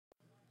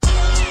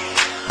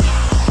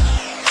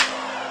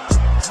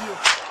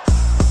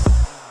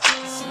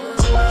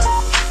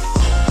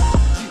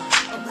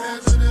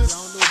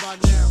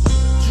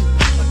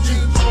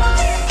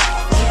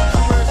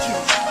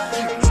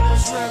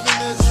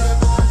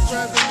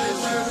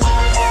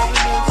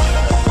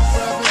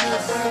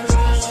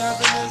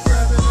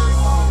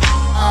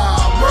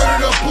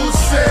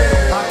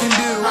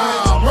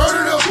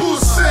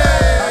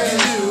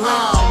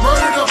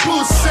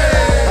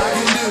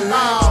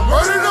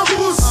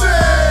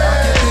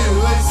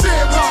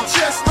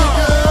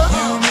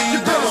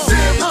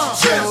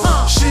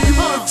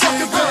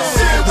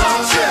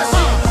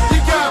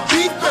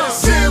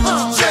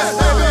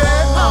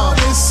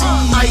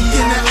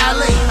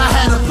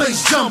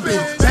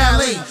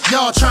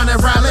y'all tryna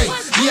rally.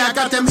 Yeah, I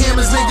got them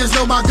hammers, niggas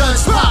know my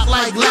guns pop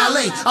like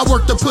Lale. I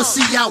work the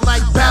pussy out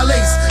like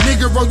ballets.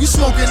 Nigga, you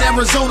smoking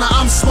Arizona,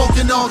 I'm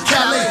smoking on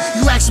Cali.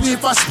 You ask me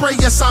if I spray,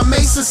 yes I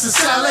may, since it's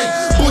Sally.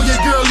 Boy, your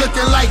girl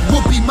looking like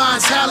Whoopi,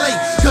 mine's Halle.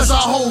 Cause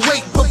our whole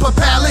weight,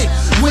 palette,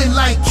 win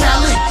like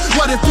Cali.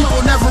 What if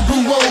people never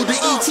grew old? The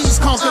ETs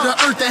conquered the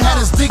earth and had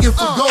us digging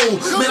for gold.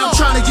 Man, I'm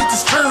trying to get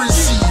this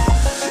currency.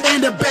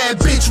 And a bad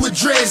bitch with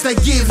dreads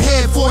that give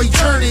head for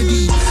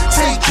eternity.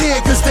 Take care,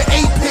 cause the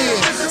 8-pair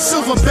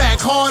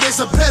silverback hard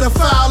as a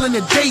pedophile in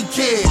a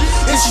daycare.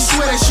 And she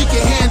swear that she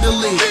can handle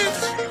it.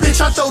 Bitch,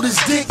 I throw this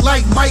dick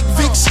like Mike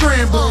Vick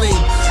scrambling.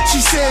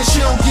 She says she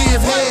don't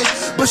give head,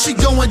 but she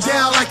going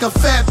down like a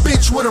fat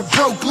bitch with a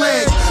broke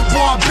leg. Boy,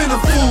 I been a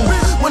fool.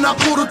 When I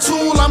pull the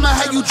tool, I'ma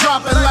have you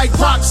dropping like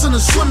rocks in a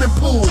swimming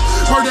pool.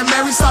 Heard that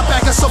Mary, stop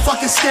acting so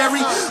fucking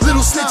scary.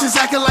 Little snitches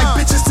acting like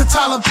bitches to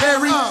Tyler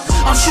Perry.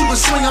 I'm shooting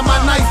swing on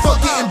my knife, fuck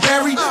getting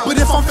buried. But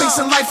if I'm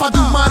facing life, I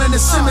do mine in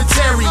the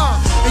cemetery.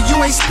 And you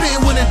ain't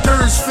spitting when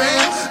endurance,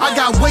 fam. I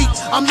got weight,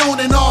 I'm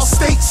known in all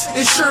states.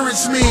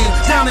 Insurance man,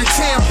 down in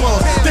Tampa.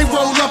 They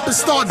roll up and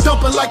start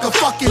dumping like a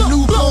fucking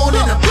newborn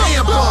in a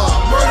pamper.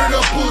 Murder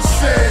the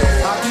pussy.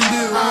 I can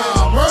do it.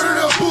 Murder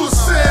the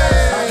pussy.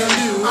 I can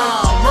do it.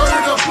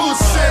 Murder the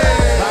pussy.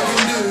 I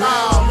can do it.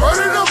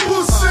 Murder the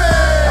pussy.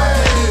 I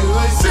can do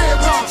it. Say it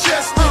with your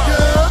chest, nigga.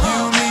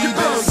 You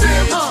better say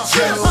it with your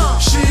chest.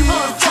 She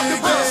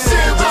motherfucking better say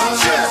it with your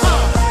chest.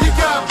 You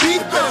got beef,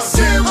 better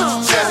say it with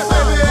your chest,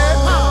 baby.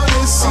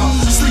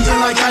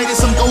 Sleeping like itis,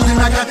 I'm golden,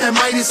 I got that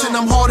Midas. And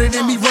I'm harder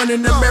than me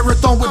running a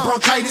marathon with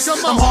bronchitis.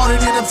 I'm harder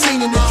than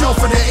obtaining the cure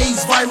for the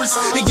AIDS virus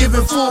and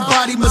giving full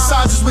body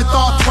massages with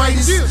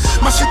arthritis.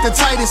 My shit the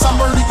tightest, I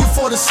murder you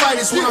for the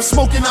slightest. When I'm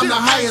smoking, I'm the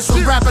highest.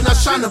 When rapping, I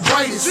shine the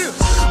brightest.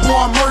 Boy,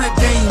 I murder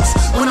games.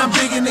 When I'm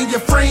digging in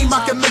your frame,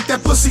 I can make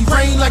that pussy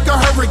rain like a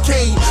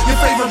hurricane. Your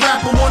favorite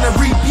rapper wanna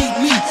repeat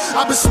me.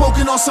 I've been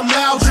smoking on some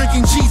loud,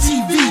 drinking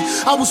GTV.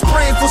 I was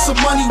praying for some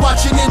money,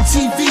 watching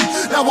MTV.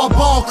 Now I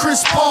ball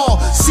Chris Paul,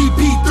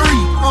 CP3.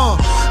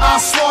 I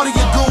slaughter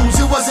your goons.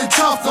 It wasn't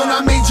tough when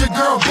I made your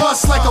girl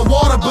bust like a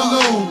water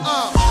balloon.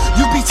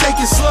 You be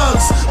taking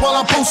slugs while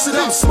I'm posted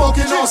up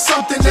smoking on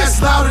something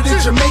that's louder than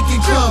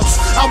Jamaican clubs.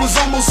 I was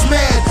almost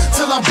mad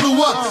till I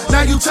blew up.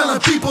 Now you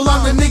telling people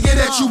I'm the nigga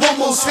that you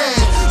almost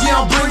had. Yeah,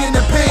 I'm bringing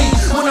the pain.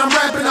 When I'm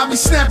rapping, I be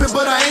snapping,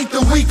 but I ain't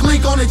the weak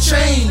link on the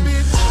chain.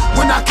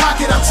 When I cock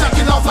it, I'm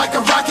taking off like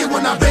a rocket.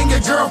 When I bang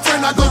your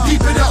girlfriend, I go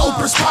deep into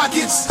Oprah's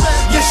pockets.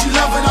 Yeah, she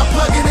love it, I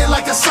plug it in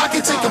like a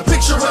socket. Take a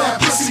picture of that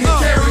pussy and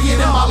carry it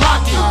in my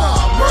locket.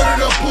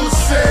 Murder the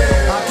pussy.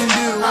 I can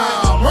do it.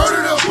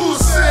 Murder the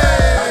pussy.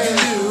 I can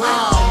do it.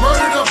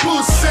 Murder the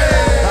pussy.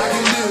 I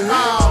can do it.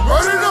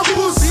 Murder the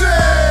pussy.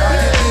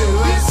 I can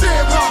do it. Say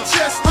it with your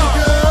chest,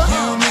 nigga.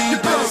 You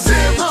better say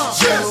it with your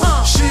chest.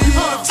 She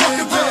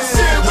motherfucking better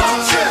say it with your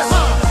chest.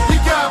 You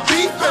got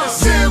beef, better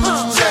say it with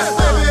your chest,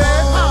 baby.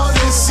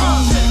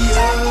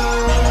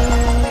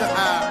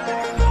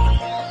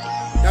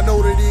 Y'all know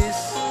what it is.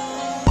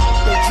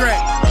 Yo,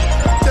 Drake,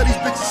 tell these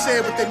bitches say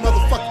it with their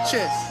motherfucking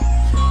chest.